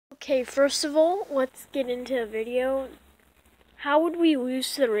Okay, first of all, let's get into the video. How would we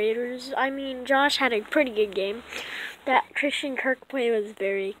lose to the Raiders? I mean, Josh had a pretty good game. That Christian Kirk play was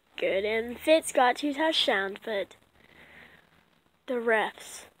very good, and Fitz got 2 touchdowns, but the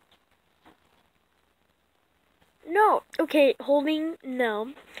refs. No. Okay, holding,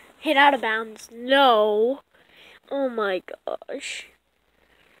 no. Hit out of bounds, no. Oh my gosh.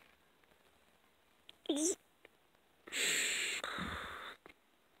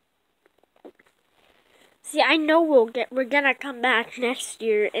 See, I know we're gonna come back next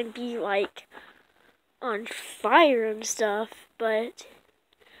year and be like on fire and stuff, but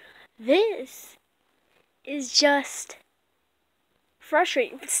this is just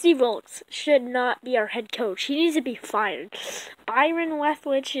frustrating. Steve Wilks should not be our head coach. He needs to be fired. Byron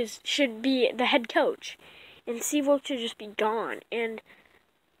Leftwich should be the head coach, and Steve Wilks should just be gone. And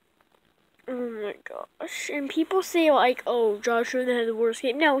oh my gosh! And people say like, "Oh, Josh Rosen had the worst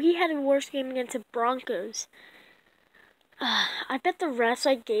game." No, he had the worst game against the Broncos. I bet the rest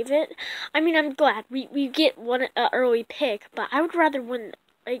I gave it. I mean, I'm glad we get one early pick, but I would rather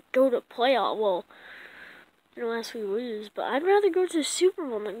go to playoff. Well, unless we lose, but I'd rather go to the Super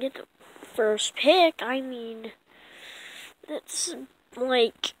Bowl than get the first pick. I mean, that's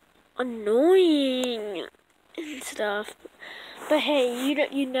like annoying and stuff. But hey,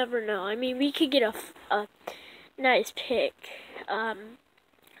 you never know. I mean, we could get a nice pick.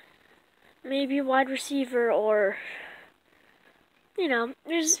 Maybe a wide receiver or. And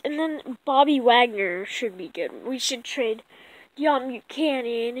then Bobby Wagner should be good. We should trade Deon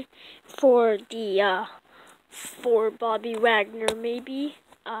Buchanan for Bobby Wagner maybe,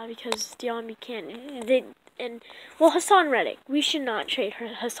 because Deon Buchanan Hassan Reddick. We should not trade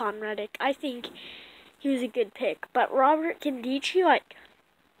Hassan Reddick. I think he was a good pick, but Robert Nkemdiche,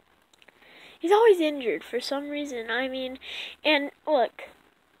 he's always injured for some reason. I mean, and look.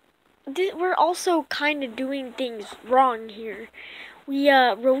 We're also kind of doing things wrong here. We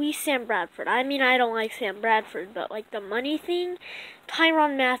released Sam Bradford. I mean, I don't like Sam Bradford, but the money thing,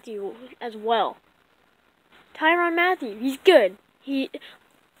 Tyrann Mathieu as well. Tyrann Mathieu, he's good. He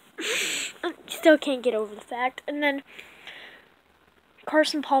still can't get over the fact. And then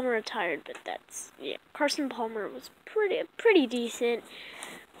Carson Palmer retired, but Carson Palmer was pretty decent.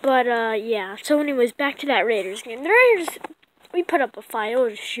 But yeah. So anyways, back to that Raiders game. The Raiders. We put up a fight. It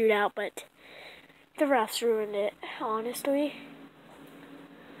was a shootout, but the refs ruined it, honestly.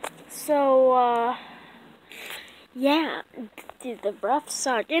 So, yeah, dude, the refs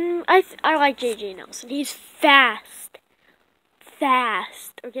suck. And I like J.J. Nelson. He's fast.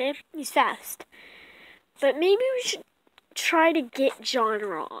 Okay? He's fast. But maybe we should try to get John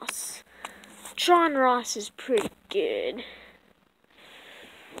Ross. John Ross is pretty good.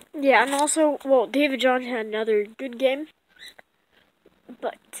 Yeah, and also, David Johnson had another good game.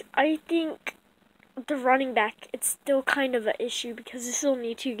 But I think the running back, it's still kind of an issue because it's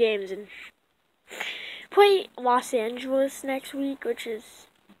only 2 games and play Los Angeles next week, which is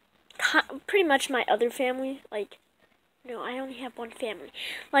pretty much my other family. No, I only have one family.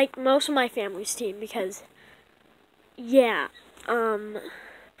 Most of my family's team because, yeah, not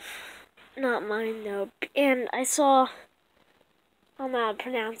mine though. And I don't know how to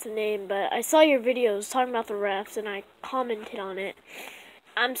pronounce the name, but I saw your videos talking about the refs and I commented on it.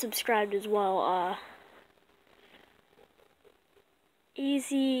 I'm subscribed as well.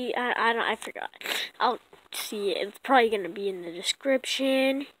 Easy. I forgot. I'll see it. It's probably gonna be in the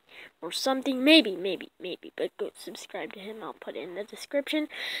description or something. Maybe. But go subscribe to him. I'll put it in the description.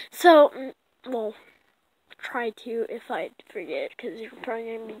 So, try to if I forget, because you're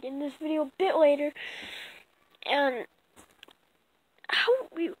probably gonna be getting this video a bit later. And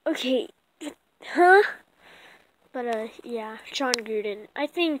okay, huh? But, yeah, John Gruden. I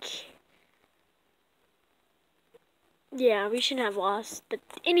think, yeah, we shouldn't have lost. But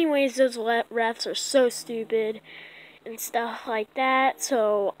anyways, those refs are so stupid and stuff like that.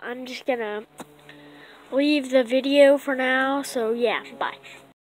 So I'm just gonna leave the video for now. So, yeah, bye.